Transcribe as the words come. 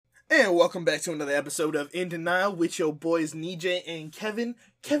And welcome back to another episode of In Denial with your boys Nejay and Kevin.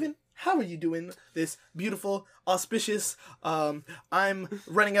 Kevin, how are you doing this beautiful, auspicious, I'm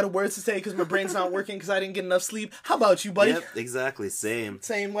running out of words to say because my brain's not working because I didn't get enough sleep. How about you, buddy? Yep, exactly, same.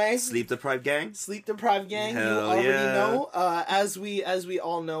 Same way? Sleep deprived gang? Sleep deprived gang, Hell you already yeah. know. As we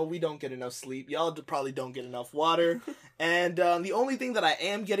all know, we don't get enough sleep. Y'all probably don't get enough water. And the only thing that I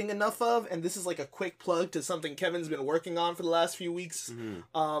am getting enough of, and this is like a quick plug to something Kevin's been working on for the last few weeks,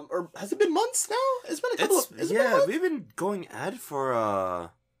 or has it been months now? It's been a couple of... We've been going at it for,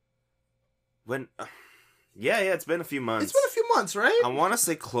 it's been a few months. It's been a few months, right? I want to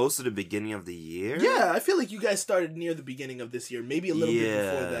say close to the beginning of the year. Yeah, I feel like you guys started near the beginning of this year, maybe a little bit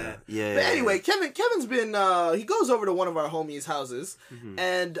before that. Yeah. But anyway, Kevin's been, he goes over to one of our homies' houses,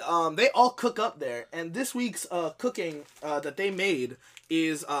 and they all cook up there. And this week's cooking that they made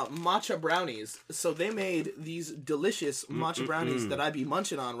is matcha brownies. So they made these delicious matcha brownies that I be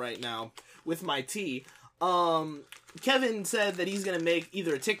munching on right now with my tea. Kevin said that he's gonna make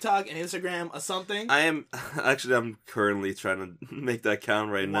either a TikTok, an Instagram, or something. I'm currently trying to make that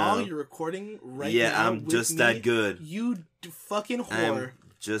count right now. While you're recording right now. Yeah, I'm just that good. You fucking whore. I'm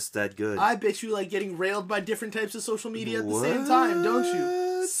just that good. I bet you like getting railed by different types of social media at the same time, don't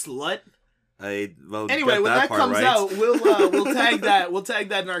you? Slut. Anyway, when that comes right. out, we'll tag that. We'll tag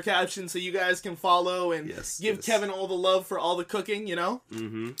that in our caption so you guys can follow and give Kevin all the love for all the cooking. You know,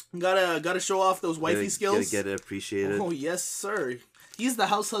 gotta show off those wifey skills. Get it appreciated. Oh yes, sir. He's the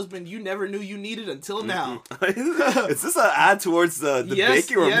house husband you never knew you needed until now. Is this an ad towards the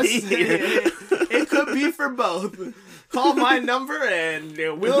baker or me? It could be for both. Call my number and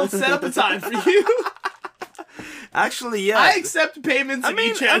we'll set up a time for you. Actually, yeah. I accept payments in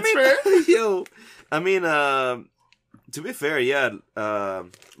e-transfer. To be fair, yeah.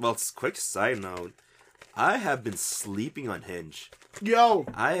 Quick side note. I have been sleeping on Hinge. We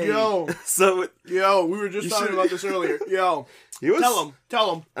were just talking about this earlier. Tell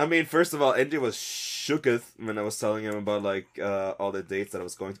him. I mean, first of all, Andy was shooketh when I was telling him about, all the dates that I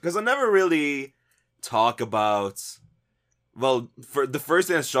was going to. Because I never really talk about... Well, for the first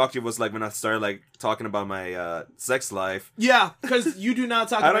thing that shocked you was when I started talking about my sex life. Yeah, because you do not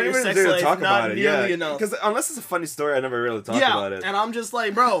talk about your sex life. Talk not about it. nearly Yeah, enough. because unless it's a funny story, I never really talk about it. And I'm just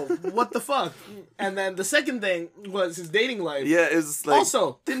like, bro, what the fuck? And then the second thing was his dating life. Yeah, it's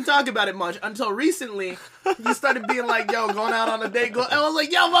also didn't talk about it much until recently. You started being like, yo, going out on a date. And I was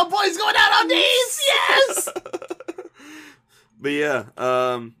like, yo, my boy's going out on dates. Yes. But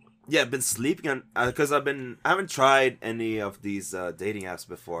yeah, yeah, I've been sleeping on because I haven't tried any of these dating apps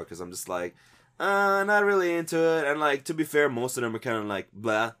before because I'm just not really into it, and to be fair, most of them are kind of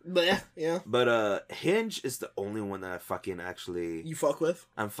blah. Yeah. But Hinge is the only one that I fucking actually you fuck with.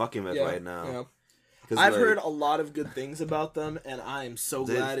 I'm fucking with right now. Yeah. I've heard a lot of good things about them, and I am so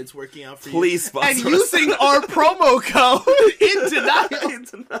glad it's working out for you. Please sponsor and using our promo code In Denial. In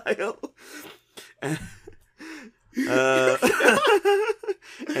Denial.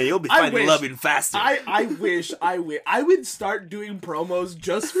 And you'll be finding love even faster. I wish I would start doing promos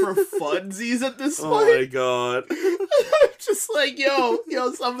just for funsies at this point. Oh my god. I'm just like, yo,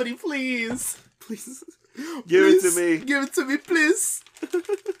 somebody please give it to me. Give it to me, please.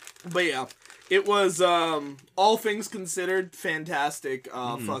 But yeah, it was all things considered fantastic.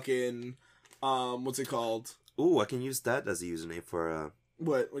 Fucking what's it called? Ooh, I can use that as a username for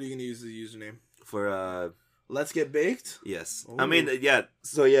What are you gonna use as a username? For Let's Get Baked? Yes. Ooh. I mean, yeah.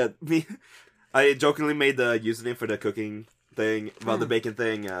 So, yeah, I jokingly made the username for the cooking thing, about the bacon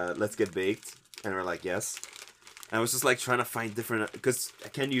thing, Let's Get Baked. And we're like, yes. And I was just, trying to find different... Because I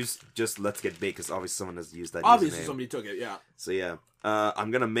can't use just Let's Get Baked, because obviously someone has used that Obviously username. somebody took it, yeah. So, yeah. I'm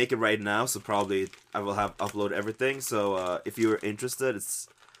going to make it right now, so probably I will have upload everything. So, if you're interested, it's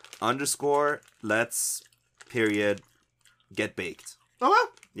 _let's get baked. Okay.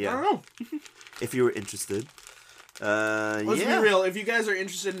 Yeah. I don't know. If you were interested. Let's be real. If you guys are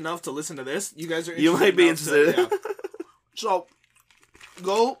interested enough to listen to this, you guys are interested. You might be interested. So,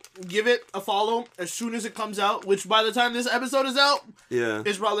 go give it a follow as soon as it comes out, which by the time this episode is out,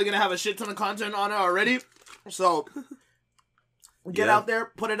 it's probably going to have a shit ton of content on it already. So, get out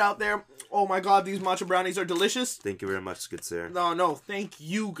there, put it out there. Oh my god, these matcha brownies are delicious. Thank you very much, good sir. No, thank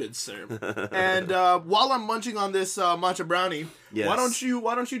you, good sir. And while I'm munching on this matcha brownie, why don't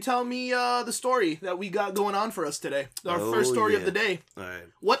you tell me the story that we got going on for us today? Our first story of the day. All right.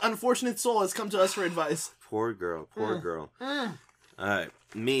 What unfortunate soul has come to us for advice? Poor girl. All right.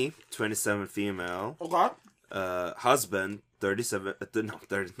 Me, 27 female. Okay. Husband, 37.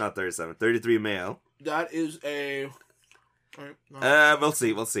 Not 37. 33 male. That is a. We'll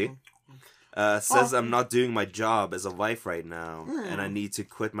see. Says I'm not doing my job as a wife right now, and I need to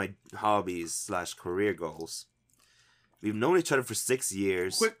quit my hobbies/career goals. We've known each other for 6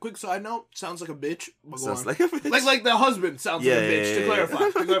 years. Quick side note. Sounds like a bitch. Sounds like a bitch. Like the husband sounds like a bitch. To clarify,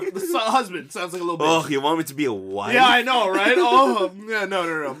 the husband sounds like a little bitch. Oh, you want me to be a wife? Yeah, I know, right? Oh, yeah,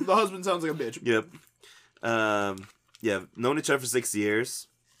 no. The husband sounds like a bitch. Yep. Yeah, known each other for 6 years.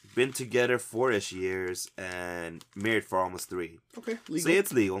 Been together 4-ish years and married for almost 3. Okay, legal. See,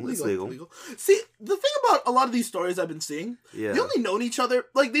 it's legal. It's legal. See, the thing about a lot of these stories I've been seeing, they only known each other,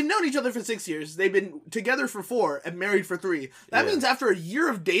 like, they've known each other for 6 years. They've been together for 4 and married for 3. That means after a year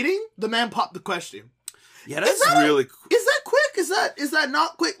of dating, the man popped the question. Yeah, that's really quick. Is that quick? Is that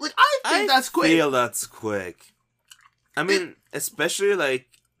not quick? Like, I think that's quick. I feel that's quick. I mean, especially, like,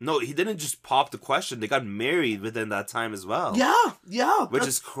 no, he didn't just pop the question. They got married within that time as well. Yeah. Which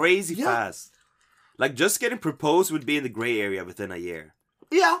is crazy fast. Like, just getting proposed would be in the gray area within a year.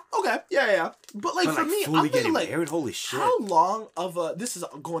 Yeah, okay. Yeah. But, like, for me, I'm thinking, like, married? Holy shit. How long of a... This is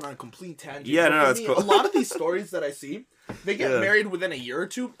going on a complete tangent. Yeah, no, that's cool. A lot of these stories that I see, they get married within a year or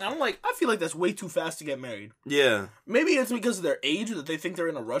 2. And I'm like, I feel like that's way too fast to get married. Yeah. Maybe it's because of their age that they think they're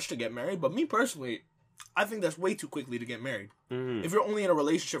in a rush to get married. But me, personally... I think that's way too quickly to get married. If you're only in a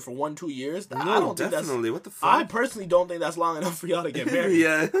relationship for 1-2 years, I don't think that's... What the fuck? I personally don't think that's long enough for y'all to get married.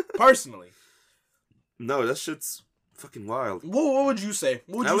 Yeah. Personally. No, that shit's fucking wild. What would you say?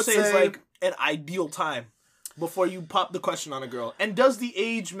 What would you say is like an ideal time before you pop the question on a girl? And does the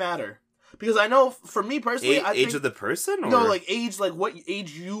age matter? Because I know, for me personally... I age think, of the person? Or? No, like age, like what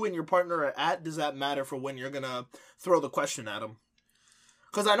age you and your partner are at, does that matter for when you're going to throw the question at them?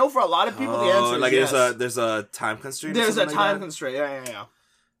 Because I know for a lot of people, the answer is like yes. There's a time constraint. There's a time constraint. Yeah.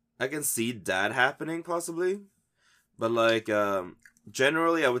 I can see that happening possibly, but like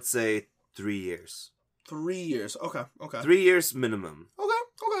generally, I would say 3 years. 3 years. Okay. 3 years minimum.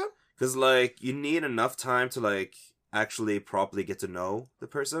 Okay. Because like you need enough time to like actually properly get to know the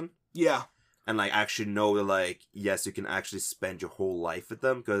person. Yeah. And like actually know that like yes, you can actually spend your whole life with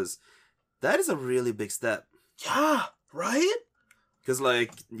them, because that is a really big step. Yeah. Right. Because,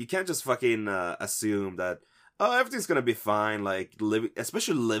 like, you can't just fucking assume that, oh, everything's gonna be fine. Like,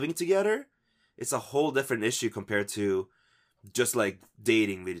 especially living together, it's a whole different issue compared to just, like,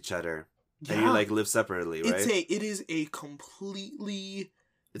 dating with each other. Yeah. And you, like, live separately, right? It is a completely...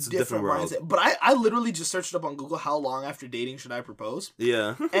 It's a different world. Mindset. But I literally just searched up on Google, how long after dating should I propose?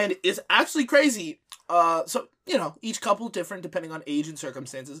 Yeah. And it's actually crazy. So, you know, each couple different depending on age and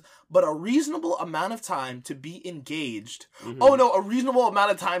circumstances. But a reasonable amount of time to be engaged. Mm-hmm. Oh, no, a reasonable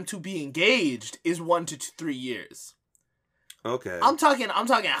amount of time to be engaged is 1 to 3 years. Okay. I'm talking.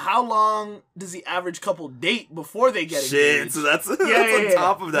 How long does the average couple date before they get engaged? Shit, so that's on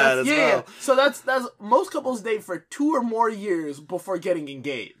top of that as well. Yeah. So that's most couples date for 2 or more years before getting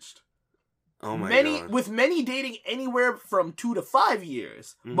engaged. Oh my god. With many dating anywhere from 2 to 5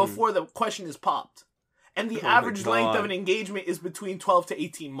 years before the question is popped, and the average length of an engagement is between 12 to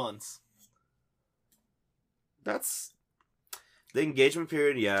 18 months. That's the engagement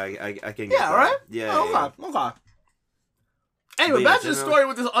period. Yeah, I can get that. Yeah, right. Yeah. Okay. Anyway, back to the story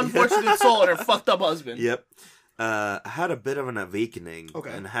with this unfortunate soul and her fucked up husband. Yep. I had a bit of an awakening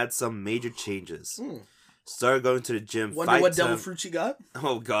and had some major changes. Started going to the gym. Wonder what devil fruit she got?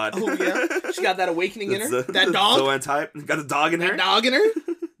 Oh, God. Oh, yeah? She got that awakening in her? That dog? Zoan type. Got a dog in her? That dog in her?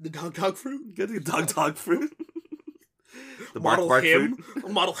 The dog fruit? Got the dog fruit. The model bark him. fruit.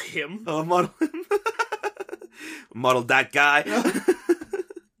 Model him. Oh, model him. Model that guy.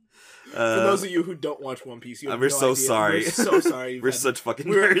 For those of you who don't watch One Piece, we're so sorry. We're so sorry. We're such fucking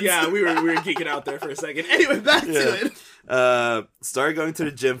nerds. We were geeking out there for a second. Anyway, back to it. Started going to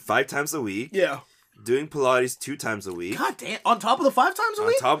the gym 5 times a week. Yeah. Doing Pilates 2 times a week. God damn. On top of the 5 times a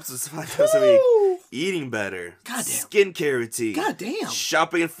week? On top of the 5 times a week. Eating better. God damn. Skincare routine. God damn.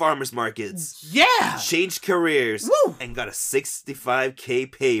 Shopping at farmers markets. Yeah. Changed careers. Woo. And got a $65K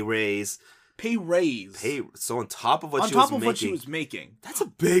pay raise. So on top of what she was making. That's a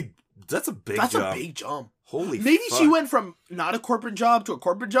big jump. That's a big jump. Holy Maybe fuck. she went from not a corporate job to a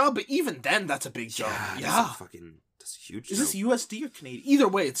corporate job, but even then, that's a big jump. Yeah. That's a huge jump. Is this USD or Canadian? Either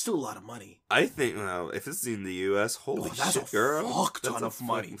way, it's still a lot of money. I think, if it's in the US, that's shit, girl. Fuck ton of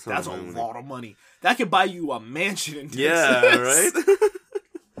money. That's a lot of money. That could buy you a mansion in Texas. Yeah,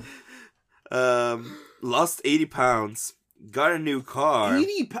 right? Lost 80 pounds. Got a new car.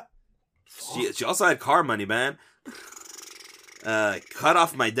 80 pounds? She also had car money, man. Cut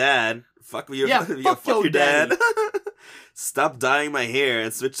off my dad. Fuck your your dad. Stop dyeing my hair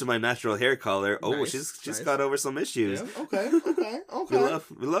and switch to my natural hair color. Oh, nice, she's got over some issues. Yeah, okay.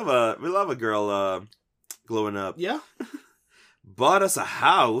 We love a girl glowing up. Yeah. Bought us a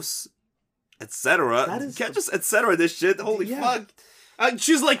house etc. That is Can't just etc. this shit. Holy fuck.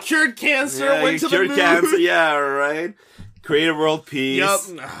 She's like cured cancer, went to the moon. Cancer, yeah, right. Created world peace. Yep.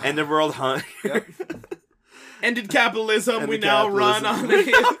 Ended world hunger. Yep. Ended capitalism. We now capitalism. run on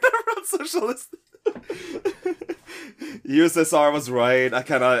it. Socialist. USSR was right. I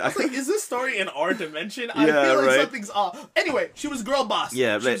was like, is this story in our dimension? I Yeah, feel like right. something's off. Anyway, she was girl boss.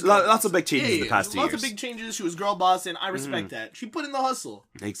 Yeah, She was lots girl boss. of big changes in the past 2 years. Lots of big changes. She was girl boss, and I respect that. She put in the hustle.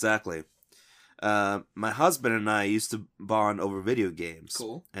 Exactly. My husband and I used to bond over video games.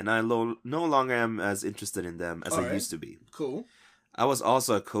 Cool. And I no longer am as interested in them as I used to be. Cool. I was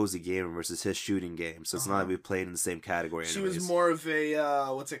also a cozy gamer versus his shooting game, so it's not like we played in the same category. She anyways. was more of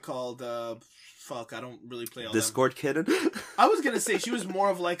a, what's it called? Fuck, I don't really play all Discord kitten? I was gonna say she was more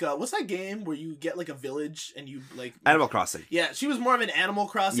of like a, what's that game where you get like a village and you like... Animal Crossing. Yeah, she was more of an Animal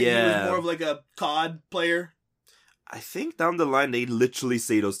Crossing. Yeah. He was more of like a COD player. I think down the line they literally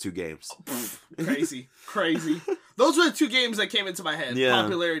say those two games. Crazy. Crazy. Those were the two games that came into my head,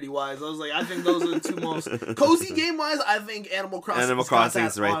 popularity-wise. I was like, I think those are the two most... Cozy game-wise, I think Animal Crossing. Animal Crossing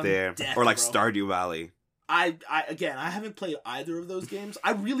is right there. Deck, or like bro. Stardew Valley. I haven't played either of those games.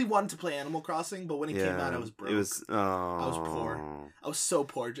 I really wanted to play Animal Crossing, but when it came out, I was broke. It was... Oh. I was poor. I was so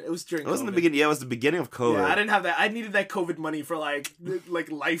poor. It was during COVID. It wasn't the beginning. Yeah, it was the beginning of COVID. Yeah, I didn't have that. I needed that COVID money for like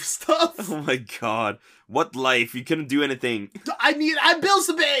life stuff. Oh my god. What life? You couldn't do anything. I had bills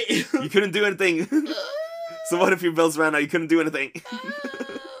to pay. You couldn't do anything. So what if your bills ran out? You couldn't do anything.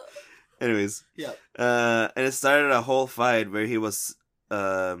 Anyways. Yeah. And it started a whole fight where he was...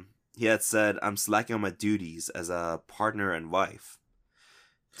 he had said, I'm slacking on my duties as a partner and wife.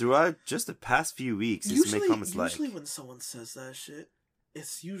 Throughout just the past few weeks, he's made comments like... Usually when someone says that shit,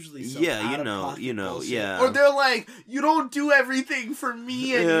 it's usually some bullshit. Yeah. Or they're like, you don't do everything for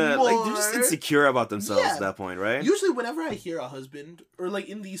me anymore. Like, they're just insecure about themselves at that point, right? Usually whenever I hear a husband, or like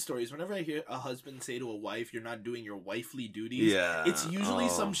in these stories, whenever I hear a husband say to a wife, you're not doing your wifely duties, it's usually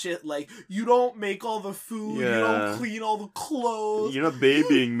some shit like, you don't make all the food, you don't clean all the clothes. You're not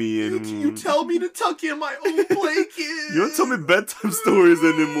babying me anymore. You tell me to tuck in my own blanket. You don't tell me bedtime stories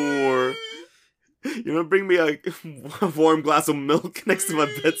anymore. You don't bring me a warm glass of milk next to my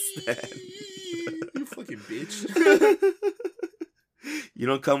bedstand. You fucking bitch. You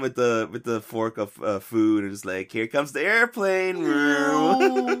don't come with the fork of food and it's like, here comes the airplane.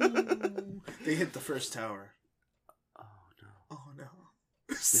 They hit the first tower. Oh no. Oh no.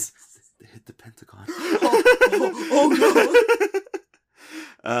 They hit the Pentagon. Oh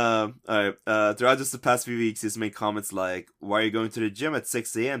no. Alright. Throughout just the past few weeks, he's made comments like, why are you going to the gym at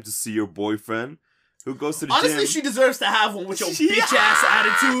 6 a.m. to see your boyfriend? Who goes to the gym? Honestly, she deserves to have one with your bitch ass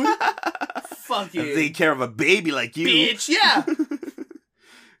attitude. Fuck it. And taking care of a baby like you. Bitch, yeah.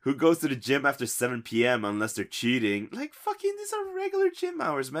 Who goes to the gym after 7 p.m. unless they're cheating? Like, fucking, these are regular gym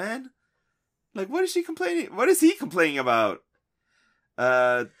hours, man. Like, what is she complaining? What is he complaining about? These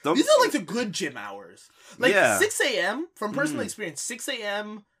are like the good gym hours. Like 6 a.m. from personal experience. 6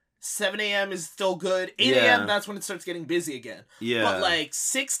 a.m., 7 a.m. is still good. 8 a.m. that's when it starts getting busy again. Yeah. But like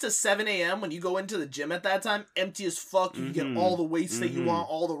 6 to 7 a.m. when you go into the gym at that time, empty as fuck. You get all the weights that you want,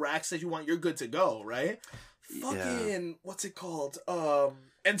 all the racks that you want. You're good to go, right? Fucking what's it called?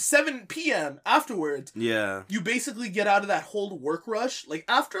 And 7 p.m. afterwards. Yeah. You basically get out of that whole work rush. Like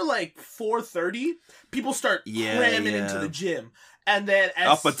after like 4:30, people start cramming into the gym. And then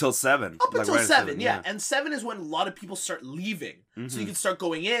up until 7. Up until 7, yeah. And 7 is when a lot of people start leaving. So you can start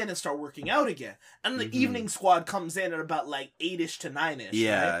going in and start working out again. And the evening squad comes in at about like 8-ish to 9-ish.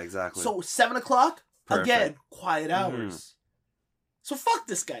 Yeah, right? Exactly. So 7 o'clock, again, quiet hours. So fuck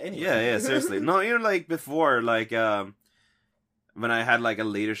this guy anyway. Yeah, seriously. No, even like before, like when I had like a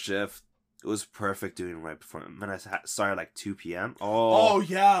later shift, it was perfect doing right before. When I started like 2 p.m. Oh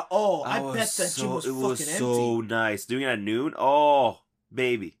yeah. Oh, I bet that gym was fucking empty. It was so nice. Doing it at noon. Oh,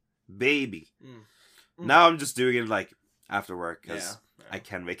 baby. Now I'm just doing it like after work because I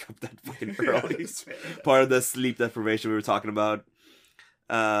can't wake up that fucking early. Part of the sleep deprivation we were talking about.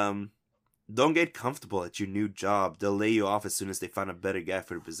 Don't get comfortable at your new job. They'll lay you off as soon as they find a better guy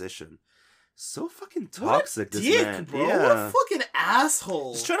for the position. So fucking toxic, this man. Bro. Yeah. What a fucking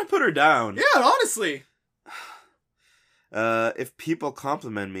asshole. Just trying to put her down. Yeah, honestly. If people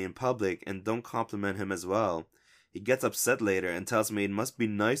compliment me in public and don't compliment him as well, he gets upset later and tells me it must be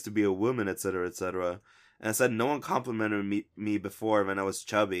nice to be a woman, etc., etc. And I said no one complimented me before when I was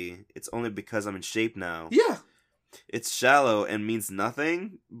chubby. It's only because I'm in shape now. Yeah. It's shallow and means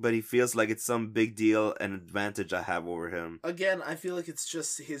nothing, but he feels like it's some big deal and advantage I have over him. Again, I feel like it's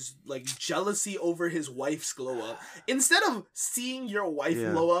just his like jealousy over his wife's glow up. Instead of seeing your wife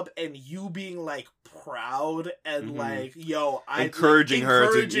glow up and you being like proud and like, yo, I encouraging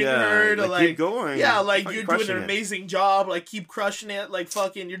her to like keep going. Yeah, like fucking you're doing an amazing job. Like keep crushing it. Like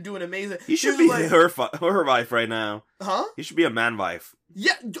fucking, you're doing amazing. You should be like, her wife right now. Huh? You should be a man wife.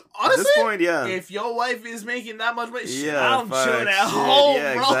 Yeah, honestly. At this point, yeah. If your wife is making that much money, yeah, I'm chilling at home,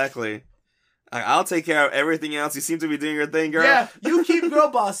 yeah, bro. Exactly. I'll take care of everything else. You seem to be doing your thing, girl. Yeah, you keep girl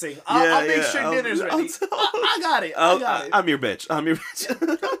bossing. I'll make sure dinner's ready. I got it. I got it. I'm your bitch.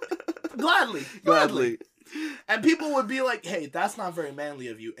 Gladly. And people would be like, hey, that's not very manly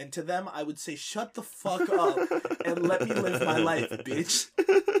of you. And to them, I would say, shut the fuck up and let me live my life, bitch.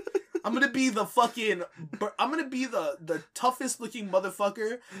 I'm gonna be the toughest looking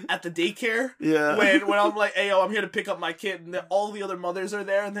motherfucker at the daycare. Yeah. When I'm like, hey, yo, I'm here to pick up my kid, and all the other mothers are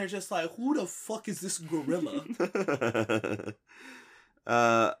there, and they're just like, who the fuck is this gorilla?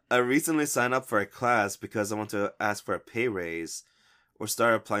 I recently signed up for a class because I want to ask for a pay raise or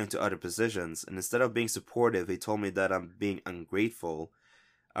start applying to other positions. And instead of being supportive, he told me that I'm being ungrateful.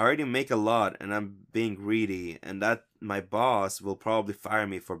 I already make a lot and I'm being greedy, and that my boss will probably fire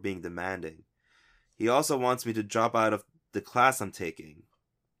me for being demanding. He also wants me to drop out of the class I'm taking.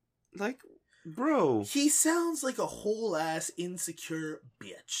 Like, bro. He sounds like a whole ass insecure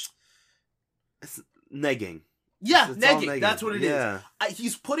bitch. It's negging. Yeah, it's negging. That's what it is. Yeah.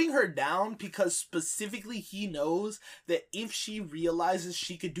 He's putting her down because specifically he knows that if she realizes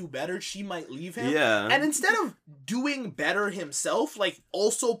she could do better, she might leave him. Yeah. And instead of doing better himself, like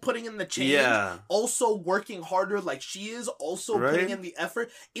also putting in the change, also working harder like she is, also putting in the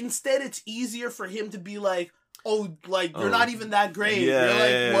effort, instead it's easier for him to be like, oh, like, you're not even that great. Yeah,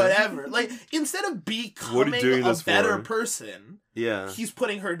 you're like, whatever. Like, instead of becoming a better person, he's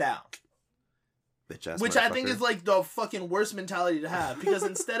putting her down. Which I think is like the fucking worst mentality to have, because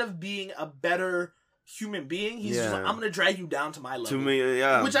instead of being a better human being, he's just like, I'm gonna drag you down to my level.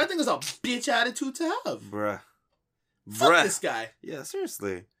 Which I think is a bitch attitude to have. Fuck this guy. Yeah,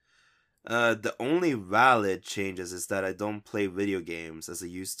 seriously. The only valid changes is that I don't play video games as I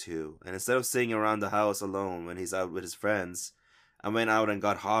used to, and instead of sitting around the house alone when he's out with his friends, I went out and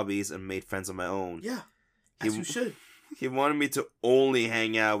got hobbies and made friends on my own. Yeah, as you should. He wanted me to only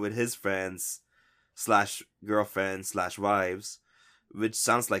hang out with his friends / girlfriends / wives, which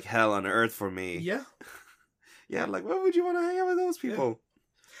sounds like hell on earth for me. Yeah. Yeah, like, why would you want to hang out with those people?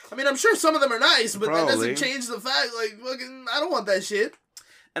 Yeah. I mean, I'm sure some of them are nice, but that doesn't change the fact, like, fucking, I don't want that shit.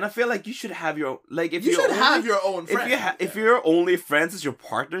 And I feel like you should have your, like, if you should have your own friends. If your only friends is your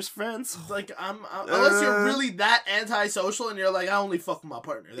partner's friends, like, unless you're really that antisocial and you're like, I only fuck with my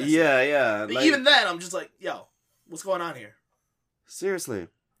partner. That's yeah. But like, even then, I'm just like, yo, what's going on here? Seriously.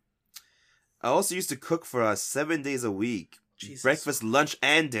 I also used to cook for us 7 days a week. Breakfast, lunch,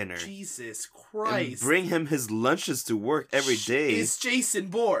 and dinner. Jesus Christ. And bring him his lunches to work every day. It's Jason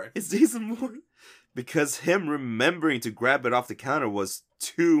Bourne. Because him remembering to grab it off the counter was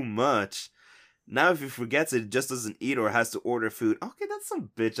too much. Now if he forgets it, just doesn't eat or has to order food. Okay, that's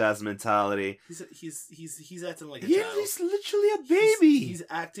some bitch-ass mentality. He's acting like a child. Yeah, he's literally a baby. He's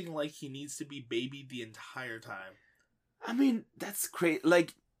acting like he needs to be babied the entire time. I mean, that's crazy.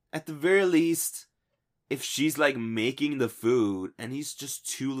 Like, at the very least, if she's like making the food and he's just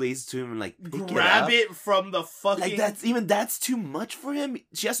too lazy to even like grab it from the fucking, like that's too much for him.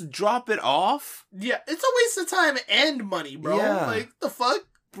 She has to drop it off. Yeah, it's a waste of time and money, bro. Yeah. Like, the fuck,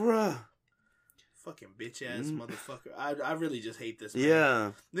 bruh. Fucking bitch ass motherfucker. I really just hate this man.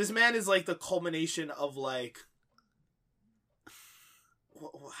 Yeah, this man is like the culmination of like,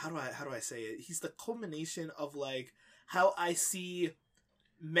 how do I say it? He's the culmination of like how I see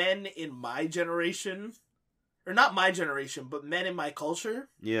men in my generation, or not my generation, but men in my culture,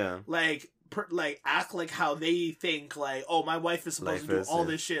 like act like how they think, like, oh, my wife is supposed to do all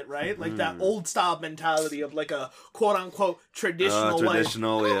this shit, right? Like that old style mentality of like a quote unquote traditional wife.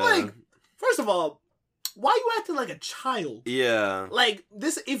 Like, first of all, why are you acting like a child? Yeah. Like,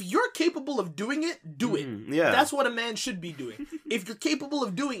 this, if you're capable of doing it, do it. Yeah. That's what a man should be doing. If you're capable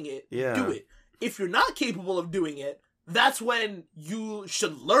of doing it, do it. If you're not capable of doing it, that's when you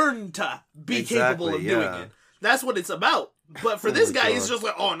should learn to be capable of doing it. That's what it's about. But for this guy, he's just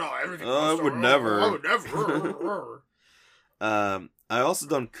like, oh no, everything. I would never. I also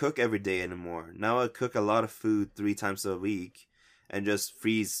don't cook every day anymore. Now I cook a lot of food 3 times a week and just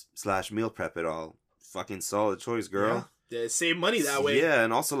freeze / meal prep it all. Fucking solid choice, girl. Yeah, save money that way. Yeah,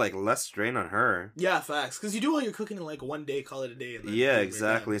 and also like less strain on her. Yeah, facts. Because you do all your cooking in like one day, call it a day. And yeah,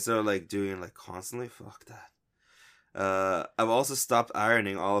 exactly. Instead of like doing it like constantly, fuck that. I've also stopped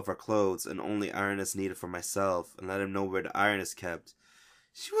ironing all of our clothes and only iron is needed for myself and let him know where the iron is kept.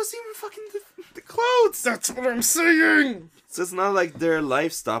 She wasn't even fucking the clothes. That's what I'm saying. So it's not like their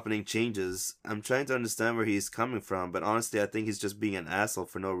life-stopping changes. I'm trying to understand where he's coming from, but honestly, I think he's just being an asshole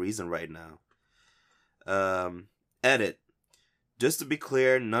for no reason right now. Edit. Just to be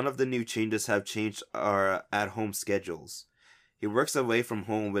clear, none of the new changes have changed our at-home schedules. He works away from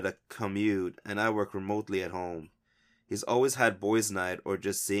home with a commute, and I work remotely at home. He's always had boys' night or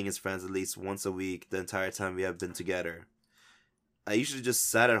just seeing his friends at least once a week the entire time we have been together. I usually just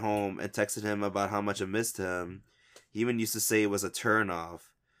sat at home and texted him about how much I missed him. He even used to say it was a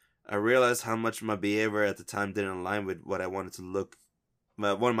turn-off. I realized how much my behavior at the time didn't align with what I wanted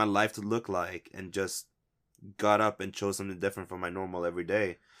my life to look like, and just got up and chose something different from my normal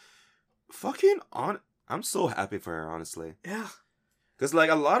everyday. I'm so happy for her, honestly. Yeah. Because,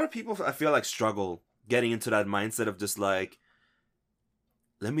 like, a lot of people, I feel like, struggle getting into that mindset of just, like,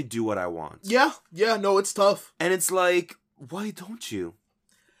 let me do what I want. Yeah. Yeah, no, it's tough. And it's like, why don't you?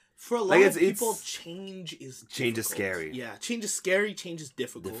 For a lot of people, change is scary. Yeah, change is scary, change is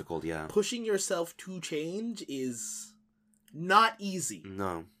difficult. Difficult, yeah. Pushing yourself to change is not easy.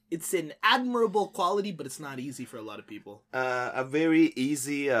 No. It's an admirable quality, but it's not easy for a lot of people. A very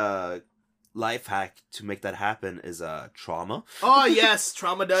easy life hack to make that happen is trauma. Oh, yes,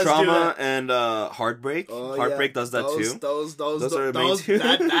 trauma does do that. And heartbreak. Heartbreak does that too. Those are the main two.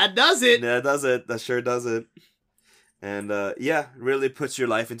 That does it. Yeah, it does it. That sure does it. And yeah, really puts your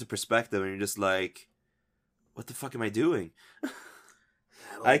life into perspective, and you're just like, what the fuck am I doing?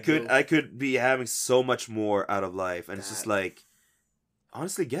 I could be having so much more out of life, and it's just like,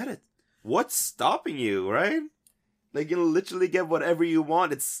 honestly, get it. What's stopping you, right? Like, you'll literally get whatever you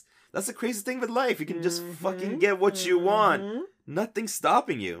want. That's the crazy thing with life. You can just fucking get what you want. Nothing's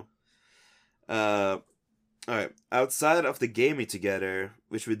stopping you. Alright. Outside of the gaming together,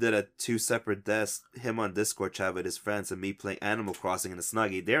 which we did at 2 separate desks, him on Discord chat with his friends and me playing Animal Crossing in a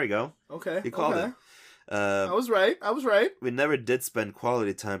Snuggie. There we go. Okay. You called it. I was right. We never did spend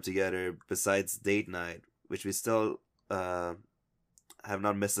quality time together besides date night, which we still have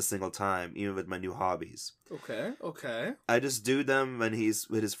not missed a single time, even with my new hobbies. Okay. I just do them when he's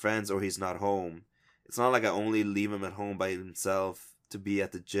with his friends or he's not home. It's not like I only leave him at home by himself to be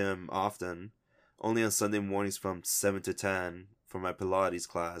at the gym often. Only on Sunday mornings from 7 to 10 for my Pilates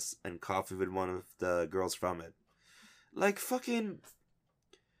class and coffee with one of the girls from it. Like, fucking,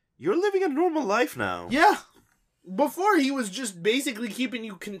 you're living a normal life now. Yeah. Before, he was just basically keeping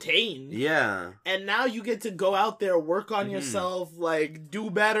you contained. Yeah. And now you get to go out there, work on yourself, like,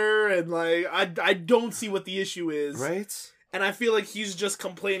 do better, and, like, I don't see what the issue is. Right? And I feel like he's just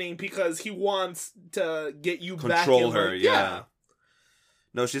complaining because he wants to get you back. Control her, yeah.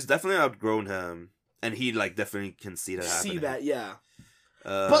 No, she's definitely outgrown him. And he, like, definitely can see that happening. See that, yeah.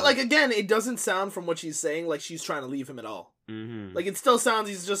 But, like, again, it doesn't sound from what she's saying like she's trying to leave him at all. Mm-hmm. Like, it still sounds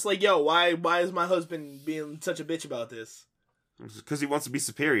he's just like, yo, why is my husband being such a bitch about this? Because he wants to be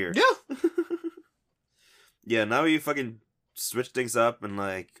superior. Yeah. Yeah, now you fucking switch things up and,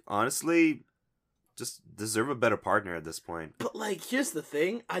 like, honestly, just deserve a better partner at this point. But, like, here's the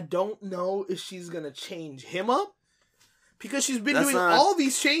thing. I don't know if she's gonna change him up. Because she's been doing all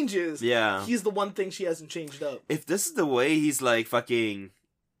these changes. Yeah. He's the one thing she hasn't changed up. If this is the way he's, like, fucking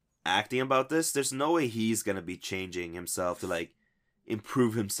acting about this, there's no way he's gonna be changing himself to, like,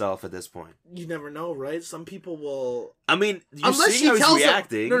 improve himself at this point. You never know, right? Some people will... I mean, you're seeing how he's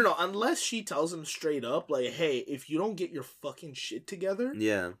reacting. No, unless she tells him straight up, like, hey, if you don't get your fucking shit together,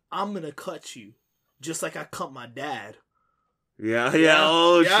 yeah, I'm gonna cut you. Just like I cut my dad. Yeah.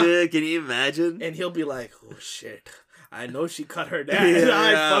 Oh, shit. Can you imagine? And he'll be like, oh, shit. I know she cut her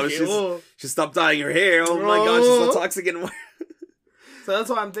dad. She stopped dyeing her hair. Oh my god, she's so toxic and So that's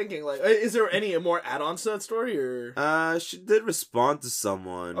what I'm thinking. Like, is there any more add-ons to that story, or? She did respond to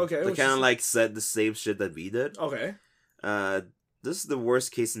someone. Okay. They kind of like said the same shit that we did. Okay. This is the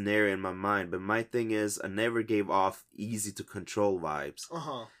worst case scenario in my mind, but my thing is, I never gave off easy to control vibes.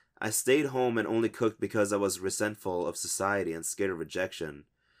 I stayed home and only cooked because I was resentful of society and scared of rejection.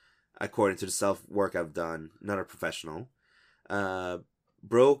 According to the self-work I've done, not a professional.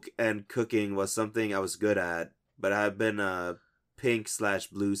 Broke and cooking was something I was good at, but I've been a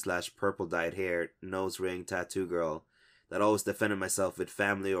pink/blue/purple dyed hair, nose ring, tattoo girl that always defended myself with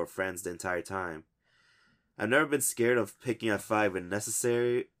family or friends the entire time. I've never been scared of picking a fight when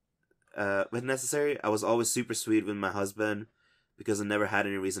necessary. I was always super sweet with my husband, because I never had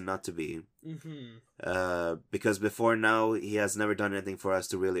any reason not to be. Because before now, he has never done anything for us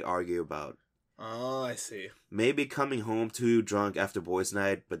to really argue about. Oh, I see. Maybe coming home too drunk after boys'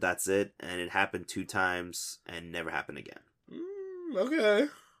 night, but that's it. And it happened 2 times and never happened again. Okay.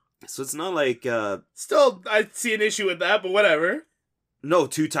 So it's not like... Still, I see an issue with that, but whatever. No,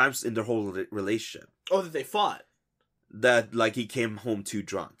 2 times in their whole relationship. Oh, that they fought. That, like, he came home too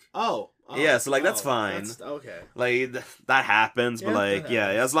drunk. Oh. Yeah, so, like, that's fine. Okay. Like, that happens, but, like, that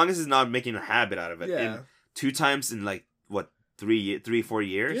happens. as long as he's not making a habit out of it. Yeah. And 2 times in, like, what, 3-4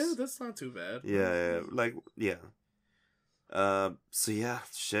 years? Yeah, that's not too bad. Yeah, like, yeah. So, yeah,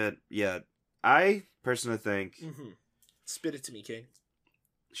 shit. Yeah, I personally think... Mm-hmm. Spit it to me, King.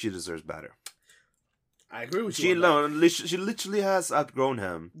 She deserves better. I agree with you. She literally has outgrown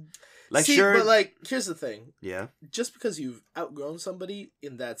him. Like, see, sure, but like, here's the thing. Yeah. Just because you've outgrown somebody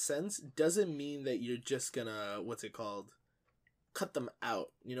in that sense doesn't mean that you're just gonna cut them out.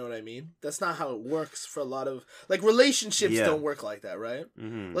 You know what I mean? That's not how it works for a lot of like relationships. Don't work like that, right?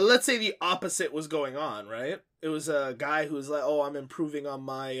 Mm-hmm. Well, let's say the opposite was going on, right? It was a guy who was like, "Oh, I'm improving on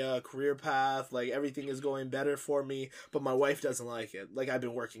my career path. Like everything is going better for me, but my wife doesn't like it. Like I've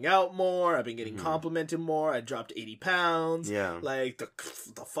been working out more. I've been getting complimented more. I dropped 80 pounds. Yeah, like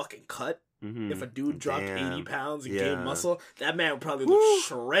the fucking cut." Mm-hmm. If a dude dropped 80 pounds and gained muscle, that man would probably Woo! look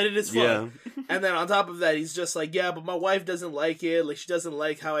shredded as fuck. Yeah. And then on top of that, he's just like, yeah, but my wife doesn't like it. Like, she doesn't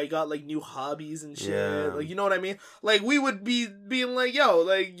like how I got, like, new hobbies and shit. Yeah. Like, you know what I mean? Like, we would be being like, yo,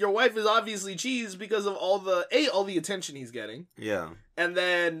 like, your wife is obviously cheese because of all the attention he's getting. Yeah. And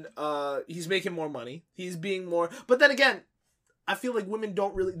then, he's making more money. He's being more... But then again, I feel like women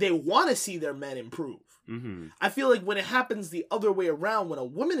don't really... They want to see their men improve. Mm-hmm. I feel like when it happens the other way around, when a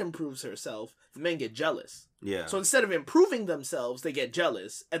woman improves herself, the men get jealous. Yeah. So instead of improving themselves, they get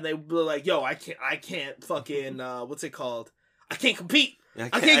jealous and they be like, "Yo, I can't fucking what's it called? I can't compete. I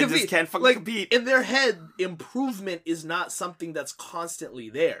can't compete. Just can't fucking like, compete." In their head, improvement is not something that's constantly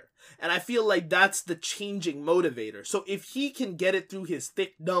there. And I feel like that's the changing motivator. So if he can get it through his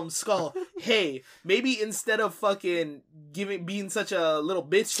thick, dumb skull, hey, maybe instead of fucking being such a little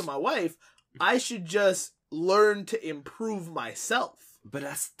bitch to my wife, I should just learn to improve myself. But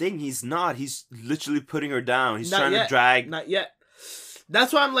that's the thing, he's not. He's literally putting her down. He's Not trying yet. to drag... Not yet.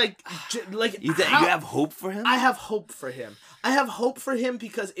 That's why I'm like... You have hope for him? I have hope for him. I have hope for him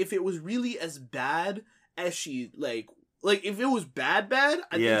because if it was really as bad as she, like if it was bad,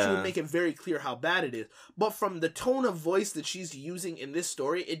 I think she would make it very clear how bad it is. But from the tone of voice that she's using in this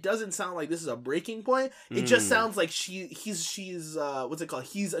story, it doesn't sound like this is a breaking point. It just sounds like she's what's it called?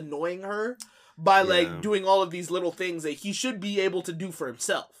 He's annoying her by like doing all of these little things that he should be able to do for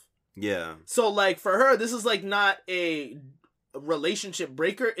himself. Yeah. So like for her, this is like not a relationship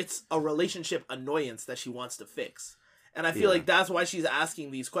breaker. It's a relationship annoyance that she wants to fix. And I feel like that's why she's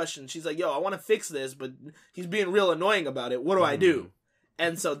asking these questions. She's like, yo, I want to fix this, but he's being real annoying about it. What do I do?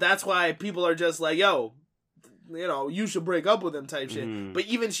 And so that's why people are just like, yo, you know, you should break up with him type shit. But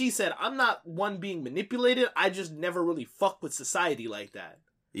even she said, I'm not one being manipulated. I just never really fuck with society like that.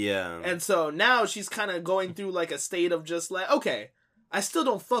 Yeah. And so now she's kind of going through like a state of just like, okay, I still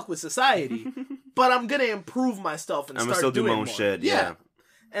don't fuck with society, but I'm going to improve myself and start doing more. I'm going to still do my own shit. Yeah.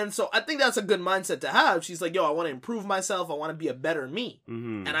 And so I think that's a good mindset to have. She's like, yo, I want to improve myself. I want to be a better me.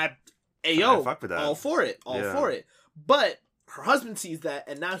 Mm-hmm. And I fuck with that. All for it. All for it. But her husband sees that,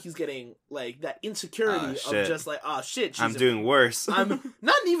 and now he's getting like that insecurity of just like, oh shit. I'm doing worse. I'm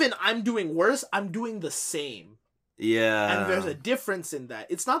doing worse. I'm doing the same. Yeah. And there's a difference in that.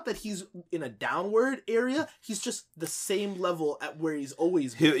 It's not that he's in a downward area. He's just the same level at where he's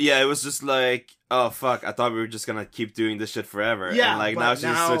always been. It was just like, oh, fuck. I thought we were just going to keep doing this shit forever. Yeah. And like now she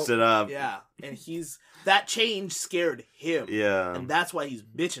switched it up. Yeah. And that change scared him. Yeah. And that's why he's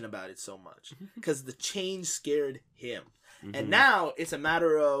bitching about it so much. Because the change scared him. Mm-hmm. And now it's a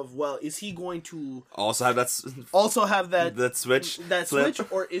matter of, well, is he going to also have that switch,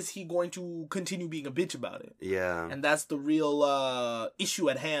 or is he going to continue being a bitch about it? Yeah. And that's the real issue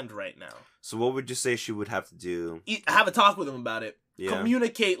at hand right now. So what would you say she would have to do? Have a talk with him about it. Yeah.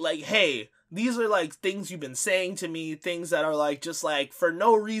 Communicate like, hey, these are like things you've been saying to me, things that are like just like for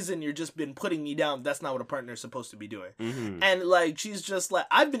no reason you're just been putting me down. That's not what a partner is supposed to be doing. Mm-hmm. And like she's just like,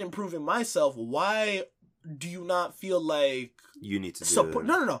 I've been improving myself. Why do you not feel like you need to do it?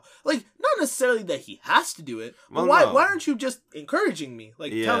 No. Like, not necessarily that he has to do it. But why aren't you just encouraging me?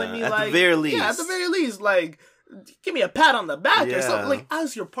 Like, telling me, at the very least. Yeah, at the very least. Like, give me a pat on the back or something. Like,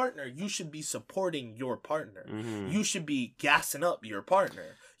 as your partner, you should be supporting your partner. Mm-hmm. You should be gassing up your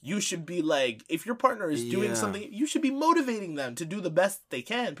partner. You should be like, if your partner is doing something, you should be motivating them to do the best they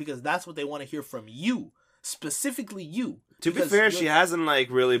can because that's what they want to hear from you. Specifically you. To be fair, she hasn't like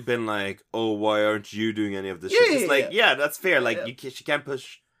really been like, oh, why aren't you doing any of this shit? It's like, that's fair. Like she can't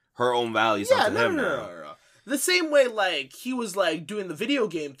push her own values onto him now. The same way like he was like doing the video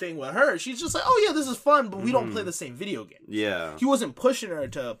game thing with her. She's just like, oh yeah, this is fun, but we don't play the same video games. Yeah. He wasn't pushing her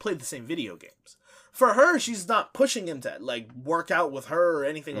to play the same video games. For her, she's not pushing him to, like, work out with her or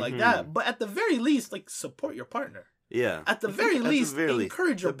anything like that. But at the very least, like, support your partner. Yeah. At the very least,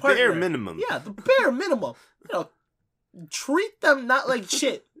 encourage your partner. The bare minimum. Yeah, the bare minimum. You know, treat them not like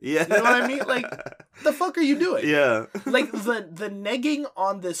shit. Yeah. You know what I mean? Like, the fuck are you doing? Yeah. Like, the negging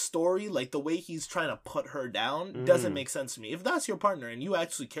on this story, like, the way he's trying to put her down, doesn't make sense to me. If that's your partner and you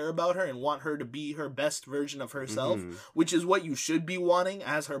actually care about her and want her to be her best version of herself, which is what you should be wanting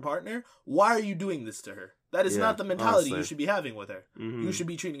as her partner, why are you doing this to her? That is not the mentality you should be having with her. You should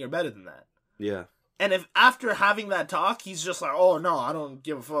be treating her better than that. Yeah. And if after having that talk, he's just like, oh, no, I don't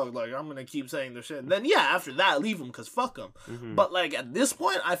give a fuck. Like, I'm going to keep saying this shit. Then, yeah, after that, leave him because fuck him. But, like, at this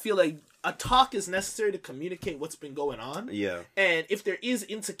point, I feel like a talk is necessary to communicate what's been going on. Yeah. And if there is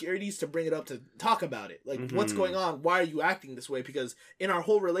insecurities, to bring it up, to talk about it. Like, what's going on? Why are you acting this way? Because in our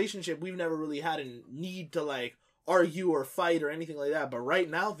whole relationship, we've never really had a need to, like, argue or fight or anything like that. But right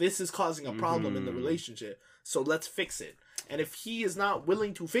now, this is causing a problem in the relationship. So let's fix it. And if he is not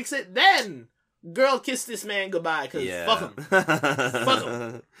willing to fix it, then... girl, kiss this man goodbye, because fuck him. Fuck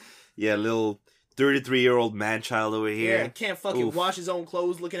him. Yeah, little 33-year-old man-child over here. Yeah, can't fucking wash his own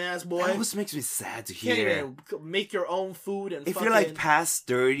clothes looking ass boy. That always makes me sad to hear. Can't even make your own food and if fucking... you're, like, past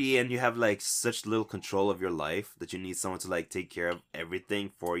 30 and you have, like, such little control of your life that you need someone to, like, take care of everything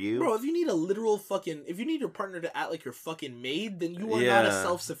for you. Bro, if you need a literal fucking... if you need your partner to act like your fucking maid, then you are not a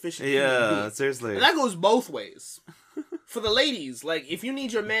self-sufficient human being. Seriously. And that goes both ways. For the ladies, like, if you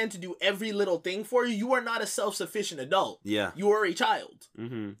need your man to do every little thing for you, you are not a self-sufficient adult. Yeah. You are a child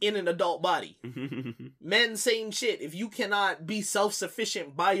in an adult body. Men, same shit. If you cannot be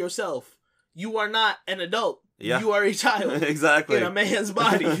self-sufficient by yourself, you are not an adult. Yeah. You are a child. Exactly. In a man's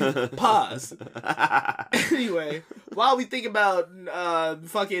body. Pause. Anyway, while we think about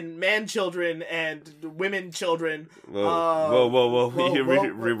fucking man children and women children. Whoa. You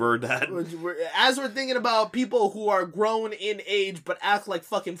reword that. As we're thinking about people who are grown in age but act like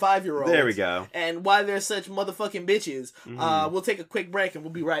fucking 5-year-olds. There we go. And why they're such motherfucking bitches. We'll take a quick break and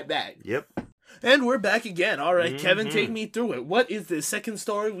we'll be right back. Yep. And we're back again. All right, Kevin, take me through it. What is the second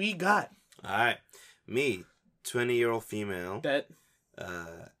story we got? All right. Me. 20-year-old female. That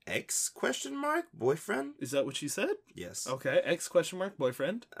ex ? Boyfriend? Is that what she said? Yes. Okay. Ex ?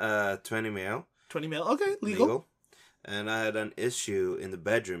 Boyfriend. 20 male. 20 male. Okay. Legal. And I had an issue in the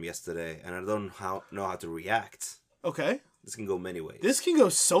bedroom yesterday, and I don't know how to react. Okay. This can go many ways. This can go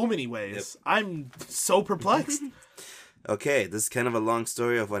so many ways. Yep. I'm so perplexed. Okay, this is kind of a long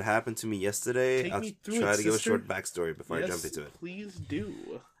story of what happened to me yesterday. I'll try to give a short backstory before I jump into it. Please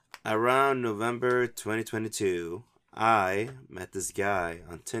do. Around November 2022, I met this guy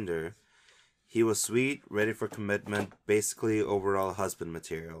on Tinder. He was sweet, ready for commitment, basically overall husband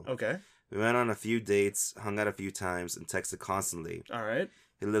material. Okay. We went on a few dates, hung out a few times, and texted constantly. All right.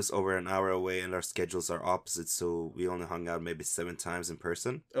 He lives over an hour away, and our schedules are opposite, so we only hung out maybe 7 times in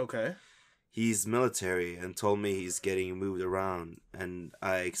person. Okay. He's military and told me he's getting moved around, and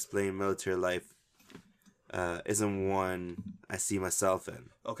I explained military life isn't one I see myself in.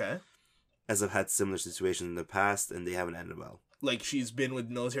 Okay. As I've had similar situations in the past, and they haven't ended well. Like she's been with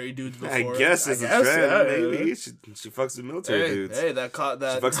military dudes before. I guess it's a trend, maybe. She fucks with military dudes. Hey, that she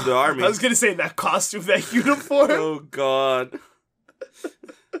fucks with the army. I was gonna say that costume, that uniform. Oh God.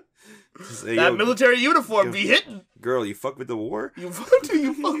 Say, that military uniform be hitting. Girl, you fuck with the war? You fuck with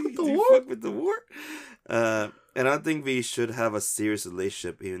the war? You fuck with the war? And I don't think we should have a serious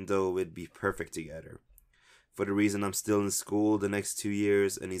relationship, even though we'd be perfect together. For the reason I'm still in school the next 2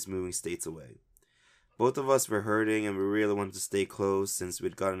 years and he's moving states away. Both of us were hurting and we really wanted to stay close since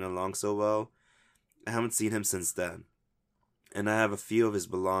we'd gotten along so well. I haven't seen him since then. And I have a few of his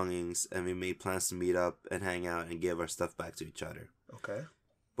belongings and we made plans to meet up and hang out and give our stuff back to each other. Okay.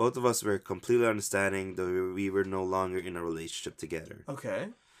 Both of us were completely understanding that we were no longer in a relationship together. Okay.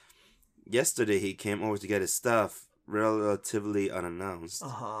 Yesterday he came over to get his stuff relatively unannounced.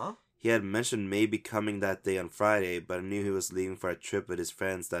 Uh-huh. He had mentioned maybe coming that day on Friday, but I knew he was leaving for a trip with his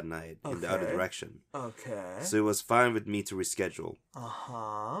friends that night in the other direction. Okay. So it was fine with me to reschedule.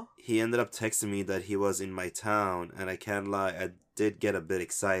 Uh-huh. He ended up texting me that he was in my town, and I can't lie, I did get a bit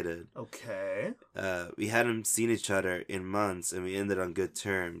excited. Okay. We hadn't seen each other in months, and we ended on good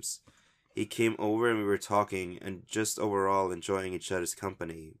terms. He came over and we were talking, and just overall enjoying each other's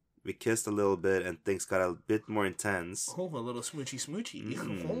company. We kissed a little bit and things got a bit more intense. Oh, a little smoochy.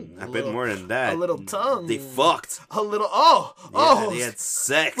 A bit more than that. A little tongue. They fucked. A little, Yeah, they had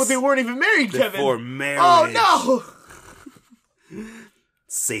sex. But they weren't even married, Kevin. Before marriage. Oh, no!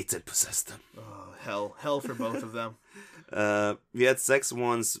 Satan possessed them. Oh, hell for both of them. We had sex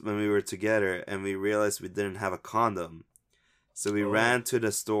once when we were together and we realized we didn't have a condom. So we ran to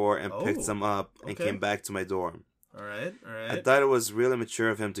the store and picked Oh, some up and okay. came back to my dorm. All right. I thought it was really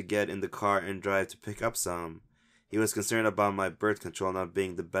mature of him to get in the car and drive to pick up some. He was concerned about my birth control not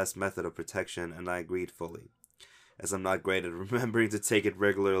being the best method of protection, and I agreed fully. As I'm not great at remembering to take it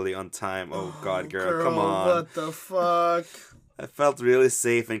regularly on time. Oh God, girl, come on. What the fuck? I felt really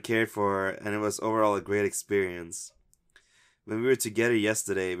safe and cared for, and it was overall a great experience. When we were together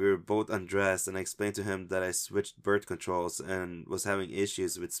yesterday, we were both undressed, and I explained to him that I switched birth controls and was having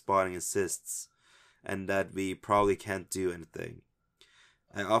issues with spotting and cysts, and that we probably can't do anything.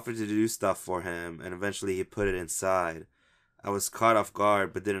 I offered to do stuff for him, and eventually he put it inside. I was caught off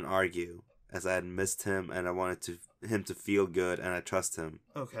guard, but didn't argue, as I had missed him, and I wanted him to feel good, and I trust him.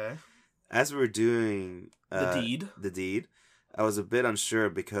 Okay. As we were doing The deed, I was a bit unsure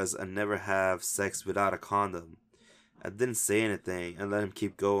because I never have sex without a condom. I didn't say anything and let him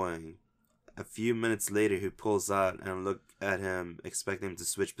keep going. A few minutes later, he pulls out and I look at him, expecting him to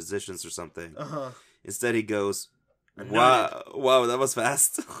switch positions or something. Instead, he goes, wow, that was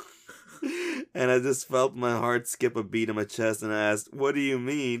fast. And I just felt my heart skip a beat in my chest, and I asked, what do you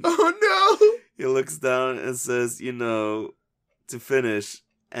mean? Oh no! He looks down and says, to finish.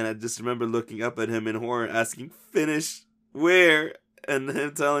 And I just remember looking up at him in horror, asking, finish where? And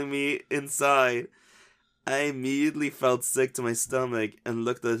him telling me, inside. I immediately felt sick to my stomach and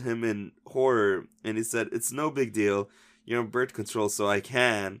looked at him in horror, and he said, it's no big deal. You're on birth control, so I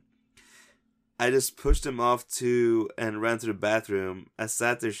can. I just pushed him off too and ran to the bathroom. I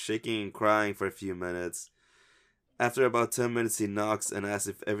sat there shaking and crying for a few minutes. After about 10 minutes, he knocks and asks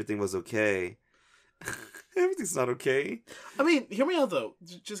if everything was okay. Everything's not okay. I mean, hear me out though.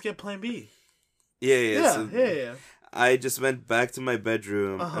 Just get Plan B. Yeah. Yeah. I just went back to my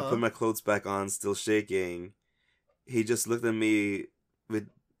bedroom and put my clothes back on, still shaking. He just looked at me with,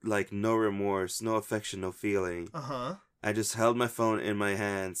 no remorse, no affection, no feeling. I just held my phone in my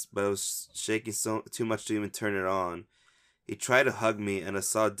hands, but I was shaking too much to even turn it on. He tried to hug me, and I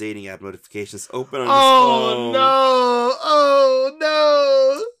saw dating app notifications open on his phone. Oh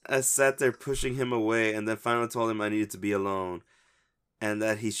no! I sat there pushing him away, and then finally told him I needed to be alone, and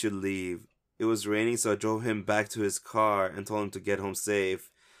that he should leave. It was raining, so I drove him back to his car and told him to get home safe.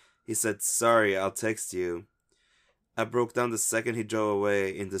 He said, sorry, I'll text you. I broke down the second he drove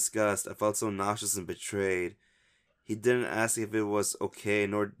away. In disgust, I felt so nauseous and betrayed. He didn't ask if it was okay,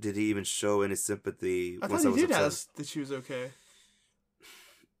 nor did he even show any sympathy. I thought he did ask that she was okay.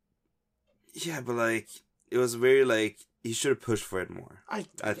 Yeah, but, it was very, he should have pushed for it more. I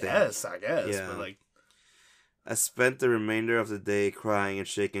guess. Yeah. But, I spent the remainder of the day crying and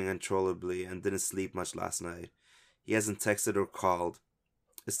shaking uncontrollably and didn't sleep much last night. He hasn't texted or called.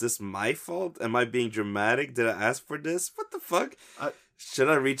 Is this my fault? Am I being dramatic? Did I ask for this? What the fuck? Should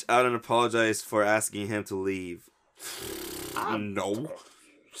I reach out and apologize for asking him to leave? No.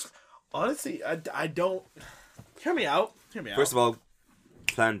 Honestly, I don't... Hear me out. First of all,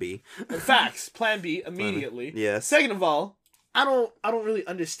 Plan B. Facts. Plan B immediately. Yes. Second of all, I don't really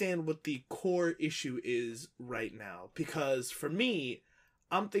understand what the core issue is right now, because for me,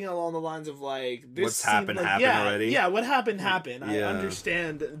 I'm thinking along the lines of this. What's happened already. Yeah, what happened. I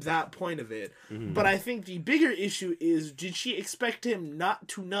understand that point of it, but I think the bigger issue is: did she expect him not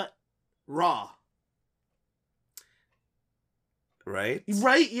to nut raw? Right?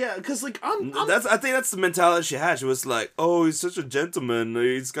 Yeah, because I think that's the mentality she had. She was like, "Oh, he's such a gentleman.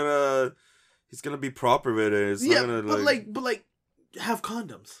 He's gonna be proper with it. It's not gonna but have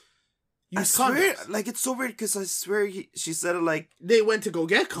condoms. I swear, it's so weird because I swear she said it they went to go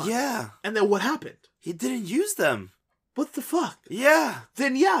get condoms. Yeah, and then what happened? He didn't use them. What the fuck? Yeah.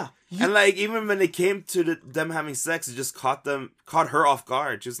 Then yeah. And even when they came to them having sex, it just caught her off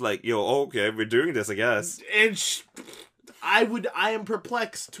guard. Just yo, okay, we're doing this, I guess. And I am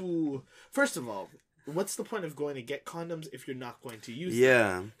perplexed to, first of all, what's the point of going to get condoms if you're not going to use them?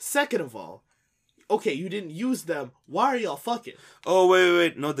 Yeah. Second of all, okay, you didn't use them. Why are y'all fucking? Oh,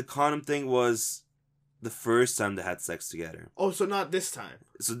 wait. No, the condom thing was the first time they had sex together. Oh, so not this time.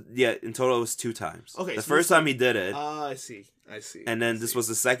 So, yeah, in total it was 2 times. Okay. The first time he did it. I see. And then this was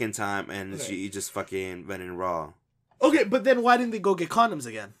the second time, and she just fucking went in raw. Okay, but then why didn't they go get condoms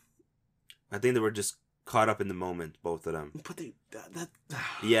again? I think they were just caught up in the moment, both of them. But that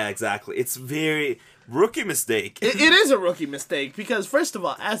yeah, exactly. It's very rookie mistake. It is a rookie mistake because, first of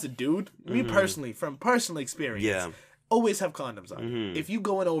all, as a dude, me personally, from personal experience, always have condoms on. If you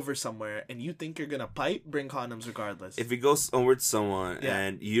going over somewhere and you think you're gonna pipe, bring condoms regardless. If you go over to someone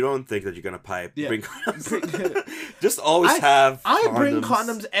and you don't think that you're gonna pipe, bring condoms. Just always have condoms. I bring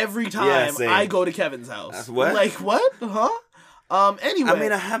condoms every time I go to Kevin's house. What? What? Huh? Anyway. I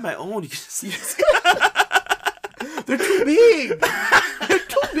mean, I have my own. They're too big. They're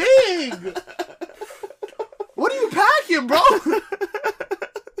too big. What are you packing, bro?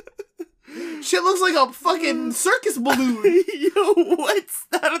 Shit looks like a fucking circus balloon. Yo, what?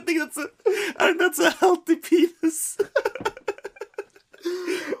 I don't think that's a healthy penis.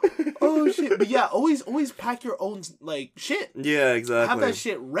 Oh shit! But yeah, always pack your own like shit. Yeah, exactly. Have that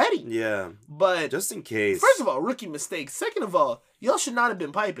shit ready. Yeah, but just in case. First of all, rookie mistake. Second of all, y'all should not have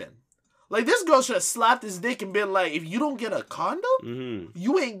been piping. Like, this girl should have slapped his dick and been like, if you don't get a condom,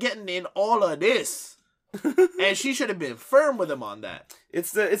 you ain't getting in all of this. And she should have been firm with him on that.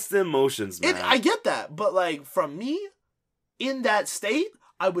 It's the emotions, man. I get that, but like, from me, in that state,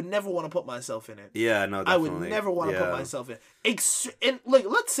 I would never want to put myself in it. Yeah, no, definitely. I would never want to put myself in. And like,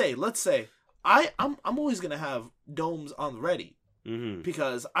 let's say, I'm always gonna have domes on the ready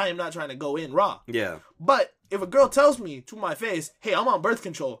because I am not trying to go in raw. Yeah. But if a girl tells me to my face, "Hey, I'm on birth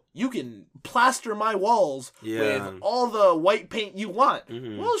control. You can plaster my walls with all the white paint you want."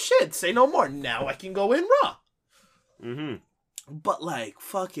 Well, shit, say no more. Now I can go in raw. But like,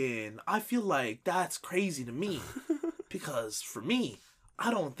 fucking, I feel like that's crazy to me because for me,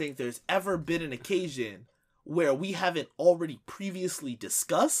 I don't think there's ever been an occasion where we haven't already previously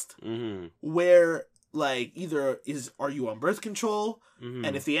discussed where like either are you on birth control?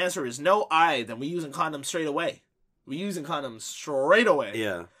 And if the answer is no, then we using condoms straight away.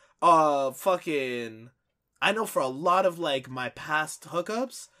 Yeah. Fucking, I know for a lot of like my past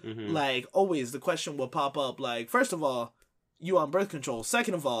hookups, like always the question will pop up like, first of all, you on birth control?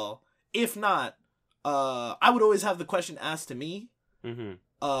 Second of all, if not, I would always have the question asked to me.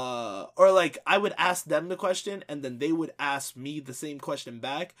 Or like I would ask them the question and then they would ask me the same question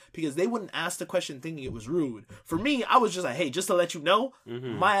back because they wouldn't ask the question thinking it was rude. For me, I was just like, hey, just to let you know,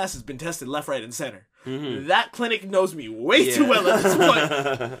 my ass has been tested left, right, and center. That clinic knows me way too well at this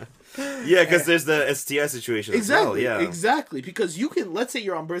point. Yeah, because there's the STI situation exactly, as well. Yeah, exactly. Because you can, let's say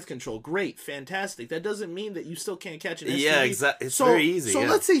you're on birth control, great, fantastic. That doesn't mean that you still can't catch an STD. Yeah, exactly. It's very easy. So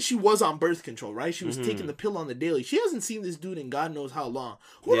let's say she was on birth control, right? She was taking the pill on the daily. She hasn't seen this dude in God knows how long.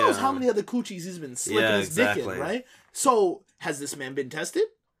 Who knows how many other coochies he's been slipping his dick in, right? So has this man been tested?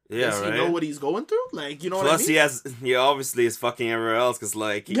 Yeah, does he know what he's going through? Like, you know Plus, what I mean? he obviously is fucking everywhere else because,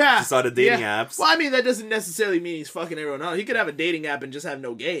 like, he saw the dating apps. Well, I mean, that doesn't necessarily mean he's fucking everyone else. He could have a dating app and just have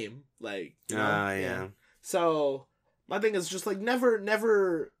no game. Like, you know? Yeah. So, my thing is just, like, never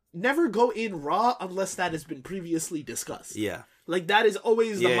go in raw unless that has been previously discussed. Yeah. Like, that is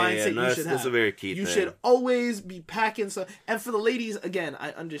always the mindset you should have. That's a very key thing. You should always be packing some. And for the ladies, again,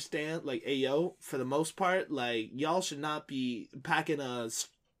 I understand, like, ayo, for the most part, like, y'all should not be packing a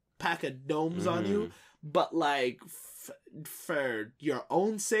pack of domes on you, but like for your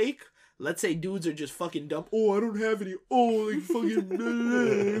own sake, let's say dudes are just fucking dumb. Oh, I don't have any. Oh, like fucking.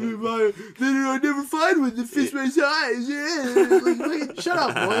 Then I never find one that fits my size. Yeah, like, shut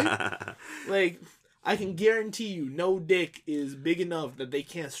up, boy. Like, I can guarantee you, no dick is big enough that they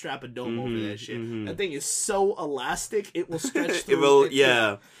can't strap a dome over that shit. That thing is so elastic, it will stretch through. It will,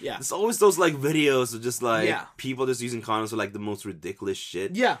 yeah. There's always those like videos of just like people just using condoms for like the most ridiculous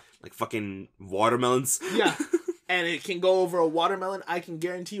shit. Yeah. Like fucking watermelons. Yeah. And it can go over a watermelon. I can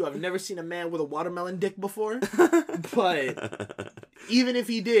guarantee you, I've never seen a man with a watermelon dick before. But even if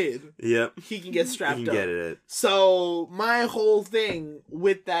he did, he can get strapped up. Get it. So my whole thing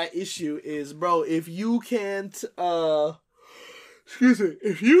with that issue is, bro, if you can't,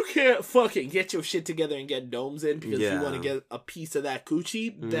 if you can't fucking get your shit together and get domes in because you want to get a piece of that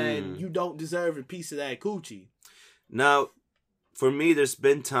coochie, then you don't deserve a piece of that coochie. Now, for me, there's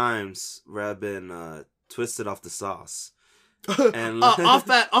been times where I've been twisted off the sauce, and off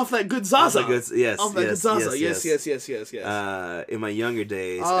that good Zaza. Yes. In my younger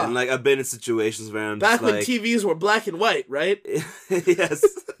days, and like I've been in situations where I'm back just, when like, TVs were black and white, right? Yes,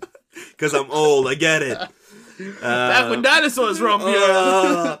 because I'm old. I get it. Back when dinosaurs roamed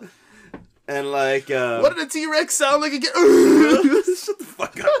here. And like, what did a T-Rex sound like again? Shut the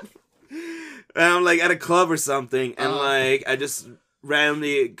fuck up. And I'm like at a club or something, and like I just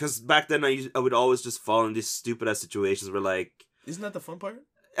randomly, because back then I would always just fall in these stupid ass situations where like, isn't that the fun part?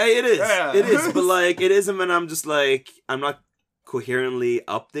 Hey, it is, it is, but like it isn't when I'm just like I'm not coherently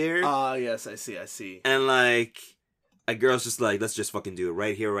up there. Yes, I see. And like a girl's just like, let's just fucking do it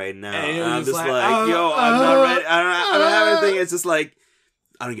right here, right now. And I'm just like, yo, I'm not ready. I don't have anything. It's just like,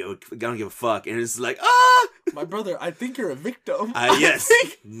 I don't give a fuck. And it's like, my brother, I think you're a victim. Yes.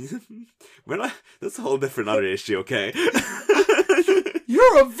 We're not. That's a whole different other issue. Okay.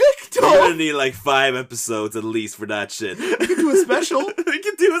 You're a victim! We're gonna need like 5 episodes at least for that shit. We can do a special. We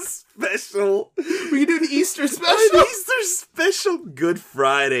can do a special. We can do an Easter special. An Easter special Good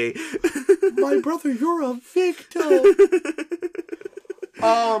Friday. My brother, you're a victim.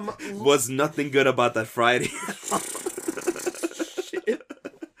 Was nothing good about that Friday. Shit.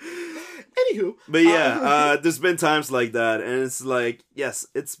 Anywho. But yeah, there's been times like that, and it's like, yes,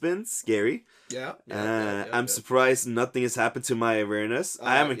 it's been scary. Yeah. I'm surprised nothing has happened to my awareness.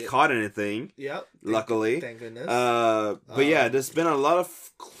 I haven't caught anything. Yeah. Luckily. Thank goodness. But yeah, there's been a lot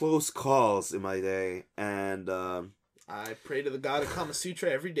of close calls in my day, and I pray to the God of Kama Sutra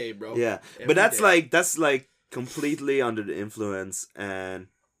every day, bro. Yeah, but that's like completely under the influence, and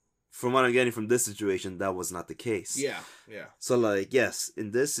from what I'm getting from this situation, that was not the case. Yeah. So like, yes,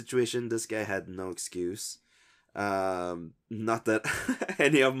 in this situation, this guy had no excuse. Not that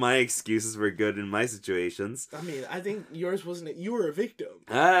any of my excuses were good in my situations. I mean, I think yours wasn't it. You were a victim.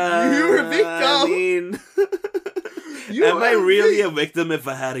 You were a victim. I mean, am I really a victim if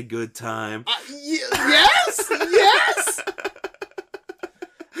I had a good time? Yes.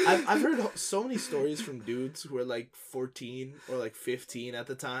 I've heard so many stories from dudes who were like 14 or like 15 at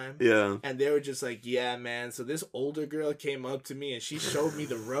the time. Yeah. And they were just like, yeah, man. So this older girl came up to me and she showed me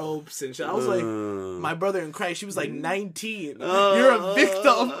the ropes and shit. I was like, my brother in Christ, she was like 19. You're a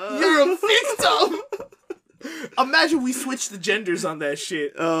victim. You're a victim. Imagine we switched the genders on that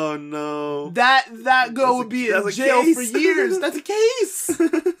shit. Oh, no. That girl would be in jail for years. That's a case.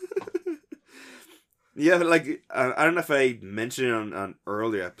 Yeah, like, I don't know if I mentioned it on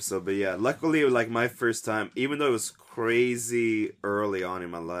earlier episode, but yeah, luckily, like, my first time, even though it was crazy early on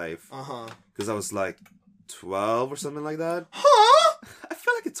in my life, because I was, like, 12 or something like that. Huh? I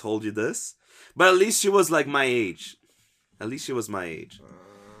feel like I told you this, but at least she was, like, my age. At least she was my age.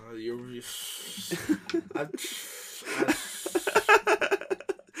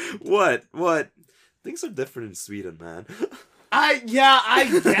 What? Things are different in Sweden, man. I guess.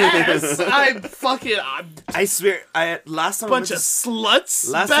 I swear, last time bunch of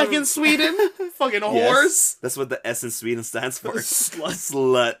sluts back in Sweden. Fucking whores. Yes, that's what the S in Sweden stands for.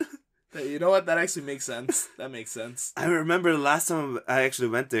 Slut. You know what? That actually makes sense. That makes sense. I remember the last time I actually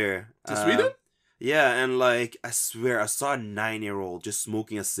went there. To Sweden? Yeah, and like, I swear, I saw a 9-year-old just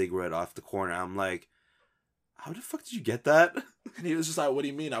smoking a cigarette off the corner. I'm like, how the fuck did you get that? And he was just like, what do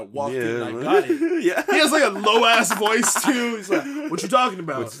you mean? I walked in and I got it. Yeah. He has like a low-ass voice, too. He's like, what you talking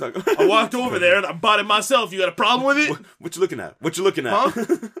about? I walked over there and I bought it myself. You got a problem with it? What you looking at? Huh?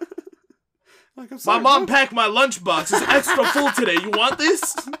 Like, I'm sorry, my mom packed my lunchbox. It's extra full today. You want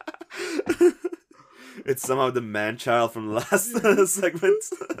this? It's somehow the man-child from the last segment.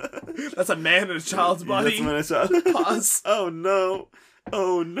 That's a man in a child's body. That's a man in a child. Pause. Oh no.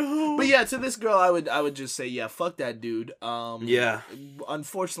 But yeah, to this girl, I would just say, yeah, fuck that dude. Yeah.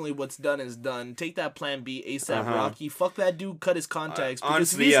 Unfortunately, what's done is done. Take that plan B, ASAP Rocky. Fuck that dude, cut his contacts.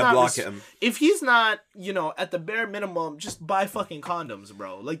 Honestly, block him. If he's not, at the bare minimum, just buy fucking condoms,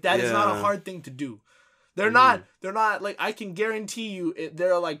 bro. Like, that is not a hard thing to do. They're not, like, I can guarantee you,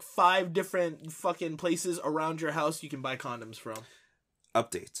 there are like 5 different fucking places around your house you can buy condoms from.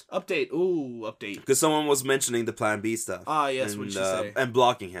 Update. Ooh, update. Because someone was mentioning the Plan B stuff. Ah, yes, what did she say? And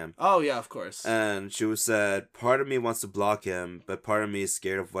blocking him. Oh, yeah, of course. And she said, part of me wants to block him, but part of me is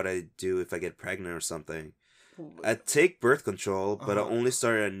scared of what I do if I get pregnant or something. I take birth control, but I only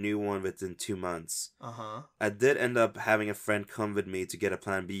started a new one within 2 months. I did end up having a friend come with me to get a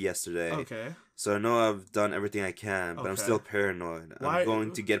Plan B yesterday. Okay. So I know I've done everything I can, but I'm still paranoid. I'm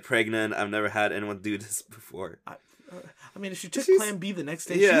going to get pregnant. I've never had anyone do this before. I mean, if you took Plan B the next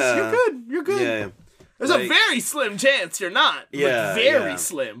day, you're good. You're good. Yeah. There's a very slim chance you're not. Yeah. Very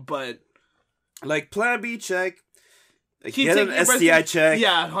slim, but... Like, Plan B check. Get an STI check.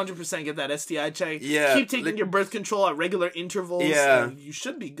 Yeah, 100% get that STI check. Yeah. Keep taking your birth control at regular intervals. Yeah. And you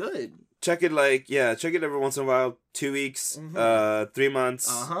should be good. Check it check it every once in a while. 2 weeks, 3 months,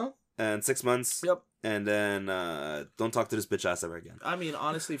 and 6 months. Yep. And then don't talk to this bitch ass ever again. I mean,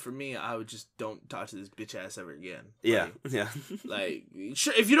 honestly, for me, I would just don't talk to this bitch ass ever again. Yeah, Like,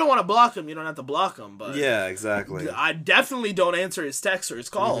 sure, if you don't want to block him, you don't have to block him. But yeah, exactly. I definitely don't answer his texts or his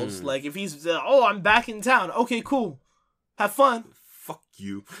calls. Like, if he's, I'm back in town. Okay, cool. Have fun. Fuck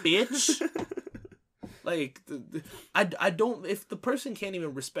you, bitch. Like, I don't. If the person can't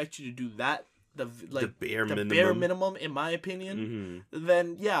even respect you to do that. The bare minimum, in my opinion,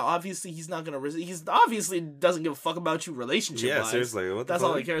 then yeah, obviously he's not gonna. He's obviously doesn't give a fuck about you relationship. Yeah, seriously, what the that's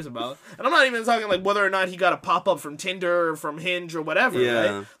fuck? all he cares about. And I'm not even talking like whether or not he got a pop up from Tinder or from Hinge or whatever.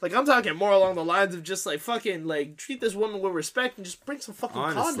 Yeah. Right? Like I'm talking more along the lines of just like fucking like treat this woman with respect and just bring some fucking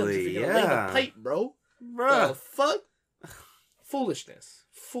condoms if you're gonna lay the pipe, bro. Bruh. The fuck. Foolishness.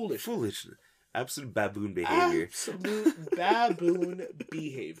 Absolute baboon behavior. Absolute baboon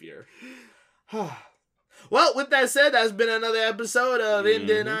behavior. Well, with that said, that's been another episode of In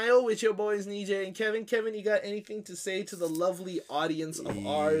Denial with your boys Nejay and Kevin. Kevin, you got anything to say to the lovely audience of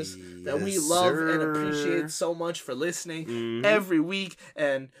ours that we love and appreciate so much for listening every week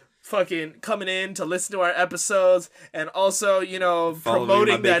and fucking coming in to listen to our episodes and also, you know,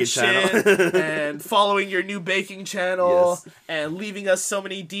 promoting that shit and following your new baking channel and leaving us so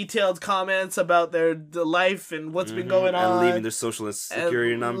many detailed comments about the life and what's been going on. And leaving their social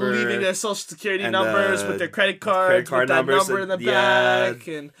security number. Leaving their social security numbers with their credit cards, with that number in the back,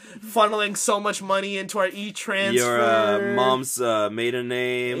 and funneling so much money into our e-transfer. Your mom's maiden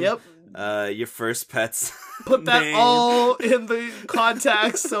name. Yep. Your first pet's Put that name. all in the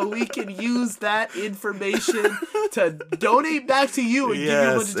contacts so we can use that information to donate back to you and give you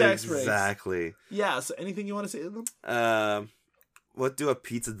a bunch of tax breaks. Exactly. Yeah, so anything you want to say to them? What do a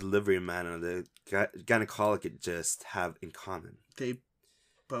pizza delivery man and the gynecologist have in common? They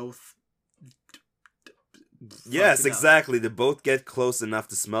both... Yes, exactly. They both get close enough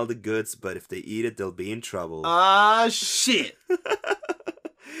to smell the goods, but if they eat it, they'll be in trouble. Shit.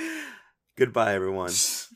 Goodbye, everyone.